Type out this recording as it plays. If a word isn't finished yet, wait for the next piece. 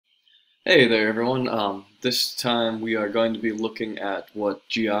Hey there, everyone. This time we are going to be looking at what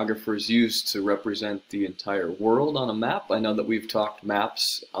geographers use to represent the entire world on a map. I know that we've talked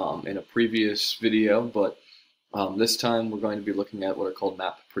maps in a previous video, but this time we're going to be looking at what are called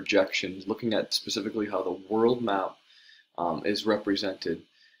map projections, looking at specifically how the world map is represented.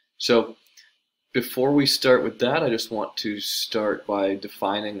 So before we start with that, I just want to start by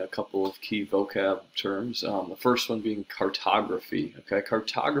defining a couple of key vocab terms. The first one being cartography. Okay,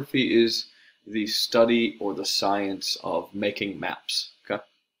 cartography is the study or the science of making maps. Okay,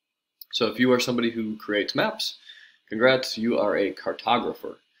 so if you are somebody who creates maps, congrats, you are a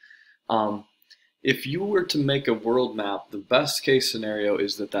cartographer. Um, if you were to make a world map, the best case scenario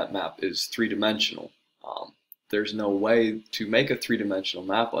is that that map is three-dimensional. There's no way to make a three-dimensional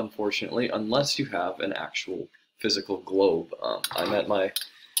map, unfortunately, unless you have an actual physical globe. I'm at my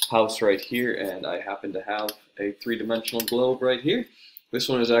house right here, and I happen to have a three-dimensional globe right here. This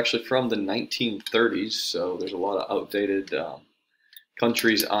one is actually from the 1930s, so there's a lot of outdated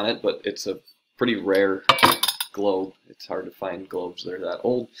countries on it, but it's a pretty rare globe. It's hard to find globes that are that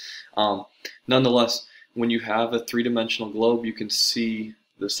old. Nonetheless, when you have a three-dimensional globe, you can see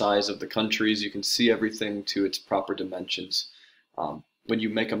the size of the countries, you can see everything to its proper dimensions. When you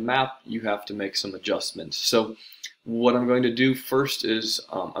make a map, you have to make some adjustments. So what I'm going to do first is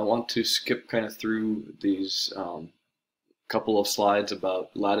I want to skip kind of through these couple of slides about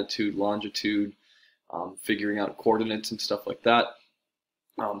latitude, longitude, figuring out coordinates and stuff like that.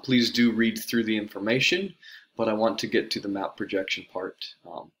 Please do read through the information, but I want to get to the map projection part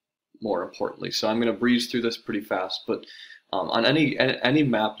more importantly. So I'm going to breeze through this pretty fast, but on any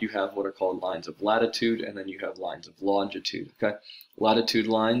map you have what are called lines of latitude, and then you have lines of longitude. Okay, latitude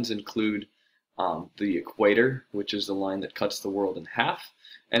lines include the equator, which is the line that cuts the world in half,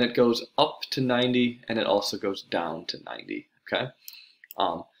 and it goes up to 90, and it also goes down to 90. Okay,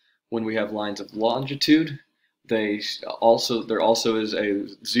 when we have lines of longitude, there also is a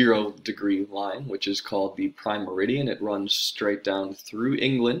 0-degree line, which is called the prime meridian. It runs straight down through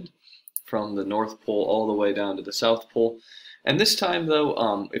England from the North Pole all the way down to the South Pole. And this time,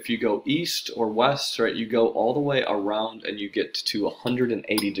 though, if you go east or west, right, you go all the way around and you get to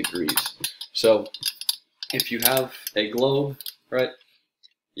 180 degrees. So if you have a globe, right,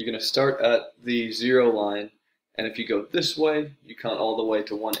 you're going to start at the 0 line, and if you go this way, you count all the way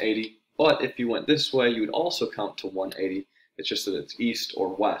to 180. But if you went this way, you would also count to 180. It's just that it's east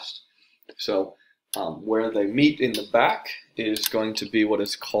or west. So where they meet in the back is going to be what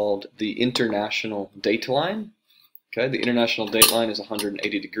is called the international date line. Okay, the international date line is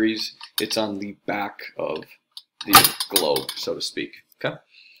 180 degrees. It's on the back of the globe, so to speak. Okay.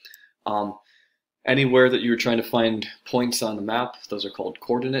 Anywhere that you're trying to find points on the map, those are called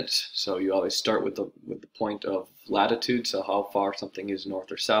coordinates. So you always start with the point of latitude, so how far something is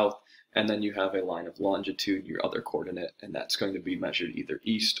north or south, and then you have a line of longitude, your other coordinate, and that's going to be measured either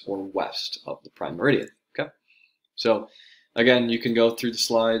east or west of the prime meridian. Okay, so again, you can go through the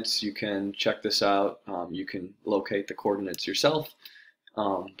slides, you can check this out, you can locate the coordinates yourself,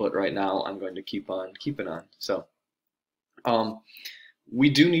 but right now I'm going to keep on keeping on. So we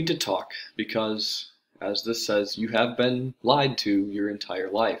do need to talk because, as this says, you have been lied to your entire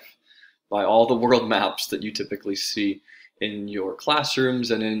life by all the world maps that you typically see in your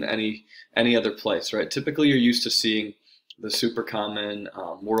classrooms and in any other place, right? Typically you're used to seeing the super common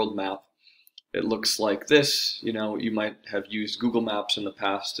world map. It looks like this. You know, you might have used Google Maps in the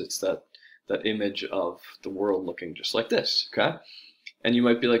past. It's that image of the world looking just like this, okay? And you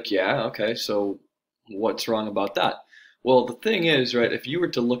might be like, yeah, okay, so what's wrong about that? Well, the thing is, right, if you were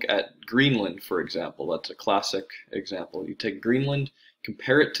to look at Greenland, for example, that's a classic example. You take Greenland,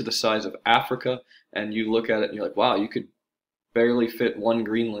 compare it to the size of Africa, and you look at it and you're like, wow, you could barely fit one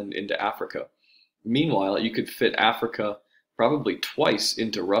Greenland into Africa. Meanwhile, you could fit Africa probably twice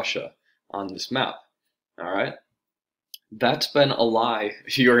into Russia on this map. All right? That's been a lie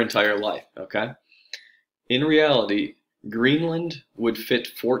your entire life, okay? In reality, Greenland would fit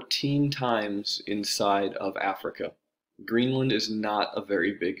 14 times inside of Africa. Greenland is not a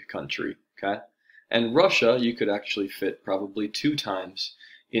very big country, okay? And Russia, you could actually fit probably 2 times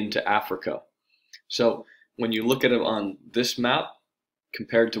into Africa. So when you look at it on this map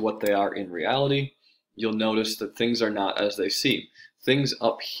compared to what they are in reality, you'll notice that things are not as they seem. Things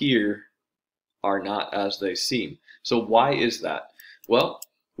up here are not as they seem. So why is that? Well,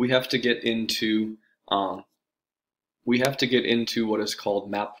 we have to get into what is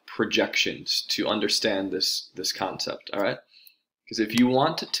called map projections to understand this concept. All right, because if you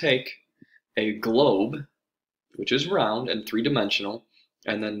want to take a globe, which is round and three-dimensional,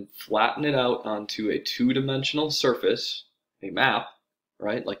 and then flatten it out onto a two-dimensional surface, a map,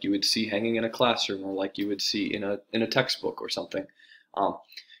 right? Like you would see hanging in a classroom or like you would see in a textbook or something,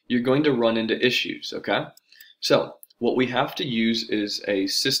 you're going to run into issues, okay? So what we have to use is a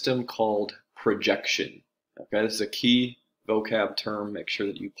system called projection, okay? This is a key vocab term. Make sure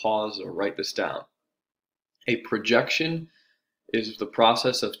that you pause or write this down. A projection is the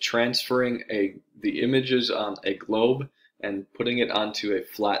process of transferring the images on a globe and putting it onto a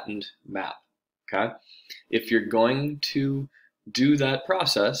flattened map, okay? If you're going to do that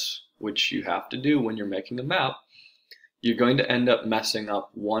process, which you have to do when you're making a map, you're going to end up messing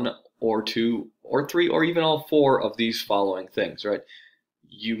up one or two or three or even all four of these following things, right?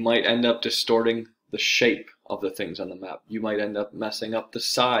 You might end up distorting the shape of the things on the map. You might end up messing up the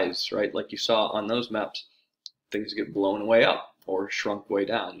size, right? Like you saw on those maps, things get blown way up or shrunk way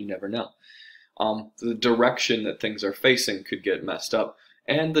down. You never know. The direction that things are facing could get messed up,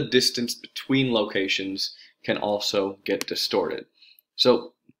 and the distance between locations can also get distorted.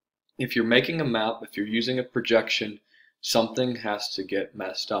 So if you're making a map, if you're using a projection, something has to get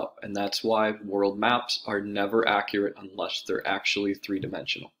messed up, and that's why world maps are never accurate unless they're actually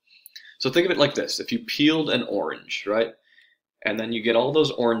three-dimensional. So think of it like this. If you peeled an orange, right, and then you get all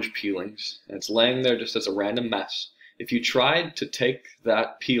those orange peelings, and it's laying there just as a random mess, if you tried to take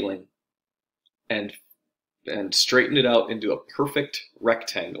that peeling and straighten it out into a perfect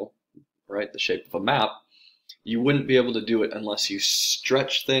rectangle, right, the shape of a map, you wouldn't be able to do it unless you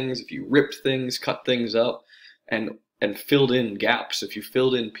stretched things, if you ripped things, cut things up, and filled in gaps, if you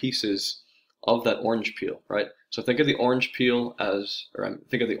filled in pieces of that orange peel, right? So think of the orange peel as, or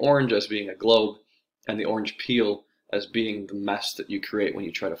think of the orange as being a globe, and the orange peel as being the mess that you create when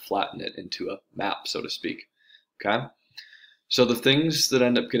you try to flatten it into a map, so to speak, okay? So the things that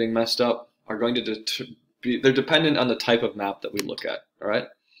end up getting messed up are going to they're dependent on the type of map that we look at, all right?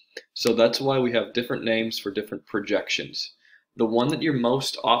 So that's why we have different names for different projections. The one that you're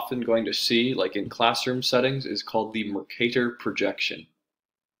most often going to see, like in classroom settings, is called the Mercator projection.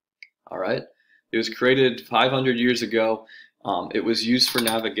 All right? It was created 500 years ago. It was used for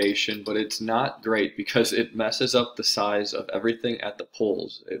navigation, but it's not great because it messes up the size of everything at the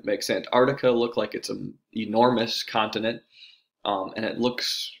poles. It makes Antarctica look like it's an enormous continent, and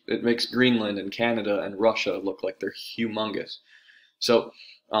it makes Greenland and Canada and Russia look like they're humongous. So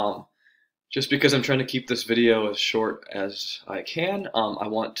just because I'm trying to keep this video as short as I can, I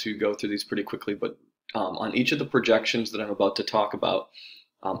want to go through these pretty quickly, but on each of the projections that I'm about to talk about,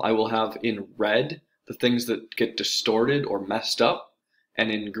 I will have in red the things that get distorted or messed up, and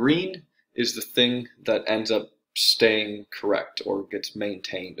in green is the thing that ends up staying correct or gets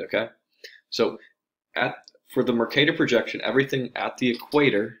maintained, okay? So for the Mercator projection, everything at the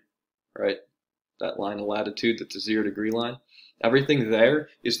equator, right, that line of latitude that's a 0 degree line, everything there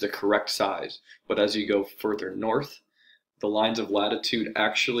is the correct size. But as you go further north, the lines of latitude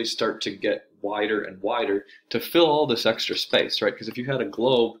actually start to get wider and wider to fill all this extra space, right? Because if you had a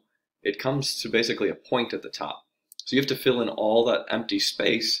globe, it comes to basically a point at the top. So you have to fill in all that empty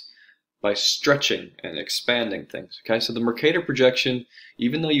space by stretching and expanding things, okay? So the Mercator projection,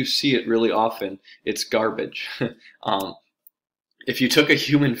 even though you see it really often, it's garbage. If you took a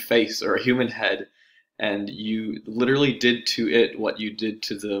human face or a human head and you literally did to it what you did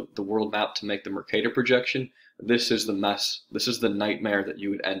to the world map to make the Mercator projection, this is the mess. This is the nightmare that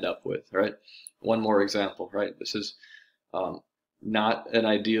you would end up with, right? One more example, right? This is not an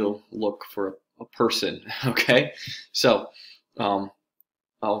ideal look for a person, okay? So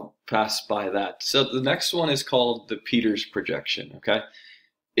I'll pass by that. So the next one is called the Peters projection, okay?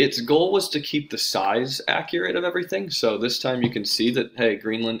 Its goal was to keep the size accurate of everything. So this time you can see that, hey,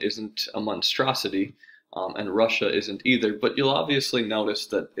 Greenland isn't a monstrosity, and Russia isn't either, but you'll obviously notice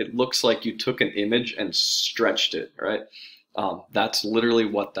that it looks like you took an image and stretched it, right? That's literally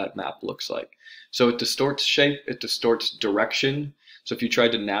what that map looks like. So it distorts shape, it distorts direction. So if you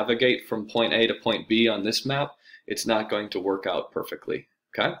tried to navigate from point A to point B on this map, it's not going to work out perfectly,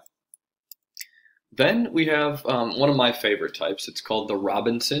 okay? Then we have one of my favorite types. It's called the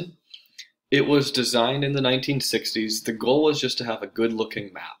Robinson. It was designed in the 1960s. The goal was just to have a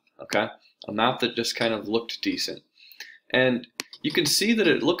good-looking map, okay? A map that just kind of looked decent. And you can see that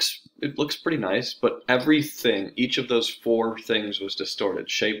it looks pretty nice, but everything, each of those four things was distorted: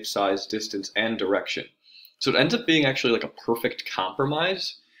 shape, size, distance, and direction. So it ends up being actually like a perfect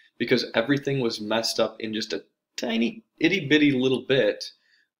compromise because everything was messed up in just a tiny, itty-bitty little bit,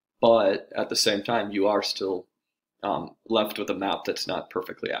 but at the same time, you are still left with a map that's not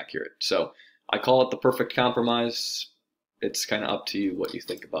perfectly accurate. So I call it the perfect compromise. It's kind of up to you what you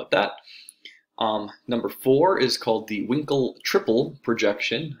think about that. Number 4 is called the Winkel triple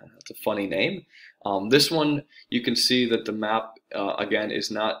projection. That's a funny name. This one, you can see that the map again,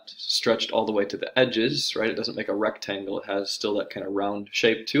 is not stretched all the way to the edges, right? It doesn't make a rectangle. It has still that kind of round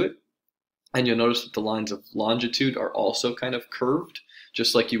shape to it. And you'll notice that the lines of longitude are also kind of curved,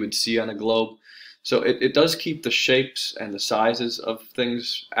 just like you would see on a globe. So it does keep the shapes and the sizes of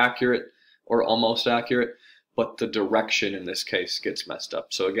things accurate or almost accurate, but the direction in this case gets messed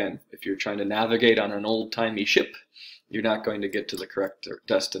up. So again, if you're trying to navigate on an old-timey ship, you're not going to get to the correct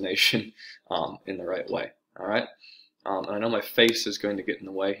destination in the right way. All right. And I know my face is going to get in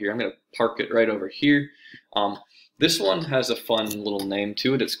the way here. I'm going to park it right over here. This one has a fun little name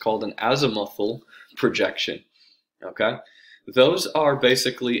to it. It's called an azimuthal projection. Okay. Those are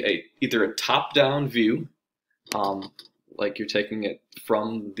basically either a top-down view, like you're taking it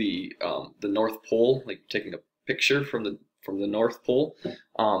from the North Pole, like taking a picture from the North Pole.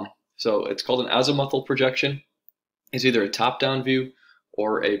 So it's called an azimuthal projection. It's either a top-down view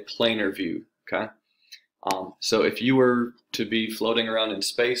or a planar view. Okay. So if you were to be floating around in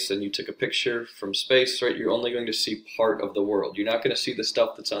space and you took a picture from space, right, you're only going to see part of the world. You're not going to see the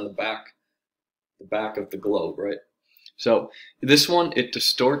stuff that's on the back of the globe, right? So this one, it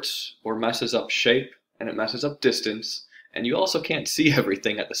distorts or messes up shape, and it messes up distance, and you also can't see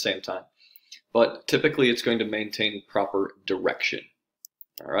everything at the same time. But typically it's going to maintain proper direction.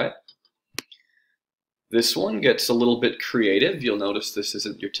 All right. This one gets a little bit creative. You'll notice this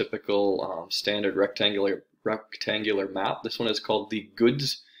isn't your typical standard rectangular map. This one is called the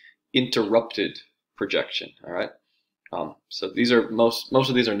Goods Interrupted Projection. All right. So these are most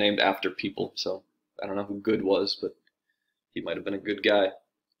of these are named after people. So I don't know who Good was, but he might have been a good guy.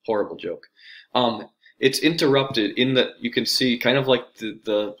 Horrible joke. It's interrupted in that you can see kind of like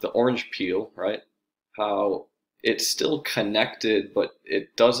the orange peel, right? How it's still connected, but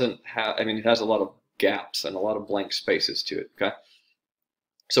it doesn't have. I mean, it has a lot of gaps and a lot of blank spaces to it. Okay,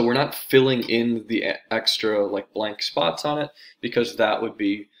 so we're not filling in the extra like blank spots on it because that would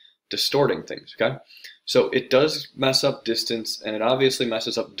be distorting things. Okay, so it does mess up distance, and it obviously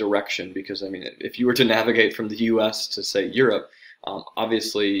messes up direction because I mean, if you were to navigate from the US to say Europe,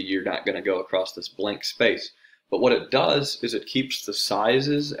 obviously you're not going to go across this blank space. But what it does is it keeps the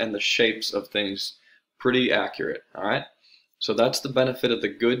sizes and the shapes of things pretty accurate. All right. So that's the benefit of the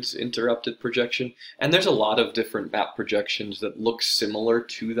Goods Interrupted Projection. And there's a lot of different map projections that look similar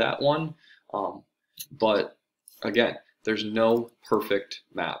to that one. But again, there's no perfect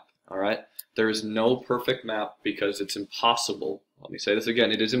map, all right? There is no perfect map because it's impossible. Let me say this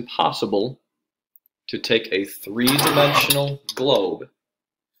again. It is impossible to take a three-dimensional globe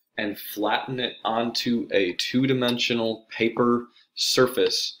and flatten it onto a two-dimensional paper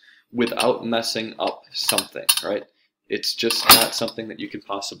surface without messing up something, right? It's just not something that you can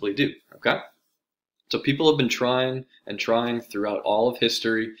possibly do, okay? So people have been trying and trying throughout all of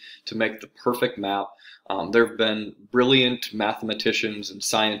history to make the perfect map. There have been brilliant mathematicians and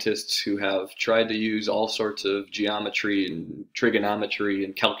scientists who have tried to use all sorts of geometry and trigonometry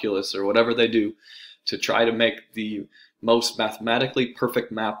and calculus or whatever they do to try to make the most mathematically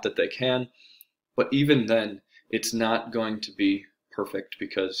perfect map that they can. But even then, it's not going to be perfect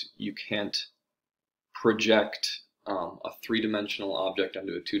because you can't project a three-dimensional object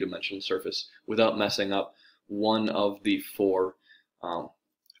onto a two-dimensional surface without messing up one of the four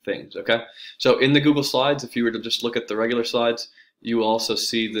things, okay? So in the Google Slides, if you were to just look at the regular slides, you will also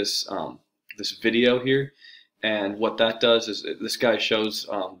see this, this video here. And what that does is this guy shows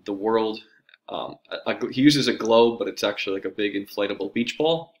the world. He uses a globe, but it's actually like a big inflatable beach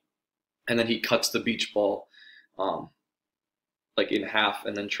ball. And then he cuts the beach ball like in half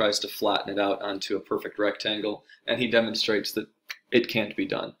and then tries to flatten it out onto a perfect rectangle, and he demonstrates that it can't be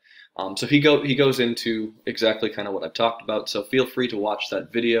done. So he goes into exactly kind of what I've talked about, so feel free to watch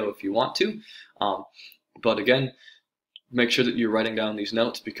that video if you want to. But again, make sure that you're writing down these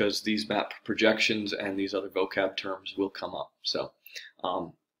notes because these map projections and these other vocab terms will come up. So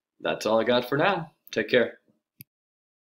that's all I got for now. Take care.